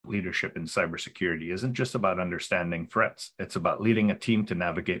leadership in cybersecurity isn't just about understanding threats. It's about leading a team to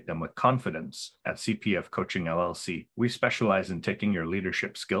navigate them with confidence. At CPF Coaching LLC, we specialize in taking your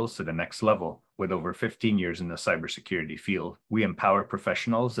leadership skills to the next level. With over 15 years in the cybersecurity field, we empower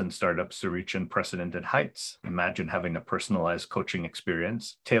professionals and startups to reach unprecedented heights. Imagine having a personalized coaching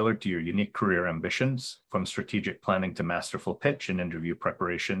experience tailored to your unique career ambitions. From strategic planning to masterful pitch and interview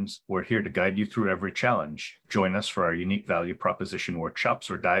preparations, we're here to guide you through every challenge. Join us for our unique value proposition workshops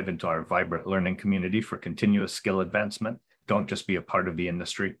or dive into our vibrant learning community for continuous skill advancement. Don't just be a part of the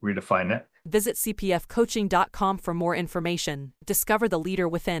industry, redefine it. Visit cpfcoaching.com for more information. Discover the leader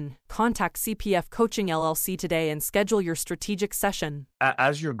within. Contact CPF Coaching LLC today and schedule your strategic session.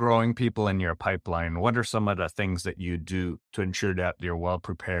 As you're growing people in your pipeline, what are some of the things that you do to ensure that you're well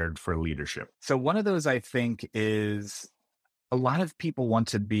prepared for leadership? So one of those, I think, is a lot of people want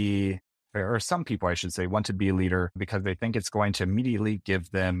to be, or some people, I should say, want to be a leader because they think it's going to immediately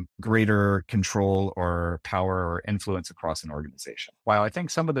give them greater control or power or influence across an organization. While I think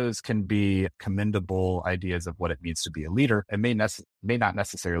some of those can be commendable ideas of what it means to be a leader, it may not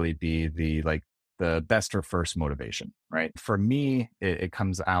necessarily be the best or first motivation, right? For me, it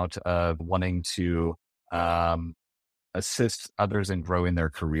comes out of wanting to assist others in growing their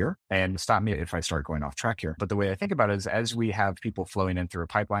career. And stop me if I start going off track here. But the way I think about it is as we have people flowing in through a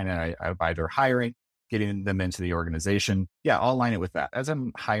pipeline and I'm either hiring, getting them into the organization, I'll align it with that. As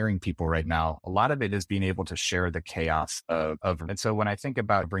I'm hiring people right now, a lot of it is being able to share the chaos of. And so when I think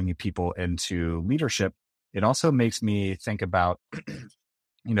about bringing people into leadership, it also makes me think about,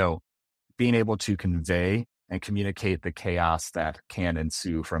 being able to convey and communicate the chaos that can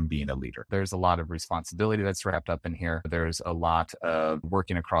ensue from being a leader. There's a lot of responsibility that's wrapped up in here. There's a lot of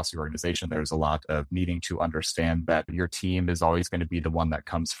working across the organization. There's a lot of needing to understand that your team is always going to be the one that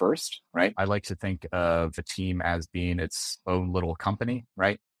comes first, right? I like to think of a team as being its own little company,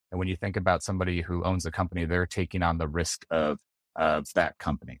 right? And when you think about somebody who owns a company, they're taking on the risk of that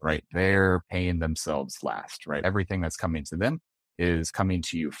company, right? They're paying themselves last, right? Everything that's coming to them is coming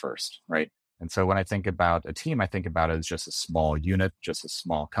to you first, right? And so when I think about a team, I think about it as just a small unit, just a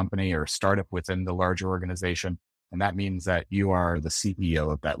small company or startup within the larger organization. And that means that you are the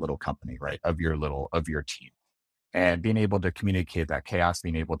CEO of that little company, right? Of your team. And being able to communicate that chaos,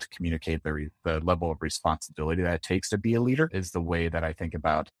 being able to communicate the level of responsibility that it takes to be a leader is the way that I think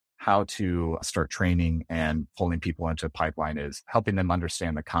about how to start training and pulling people into a pipeline, is helping them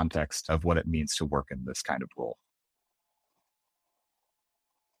understand the context of what it means to work in this kind of role.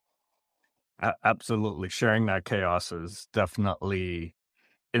 Absolutely. Sharing that chaos is definitely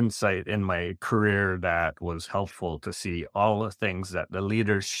insight in my career that was helpful to see all the things that the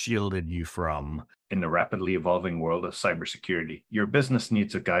leaders shielded you from. In the rapidly evolving world of cybersecurity, your business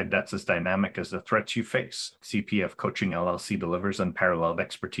needs a guide that's as dynamic as the threats you face. CPF Coaching LLC delivers unparalleled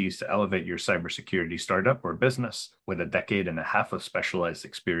expertise to elevate your cybersecurity startup or business. With a decade and a half of specialized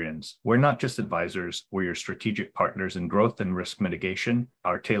experience, we're not just advisors, we're your strategic partners in growth and risk mitigation.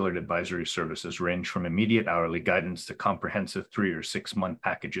 Our tailored advisory services range from immediate hourly guidance to comprehensive 3 or 6 month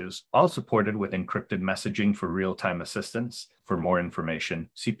packages, all supported with encrypted messaging for real-time assistance. For more information,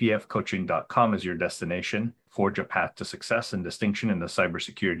 cpfcoaching.com is your destination. Forge a path to success and distinction in the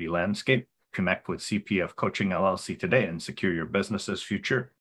cybersecurity landscape. Connect with CPF Coaching LLC today and secure your business's future.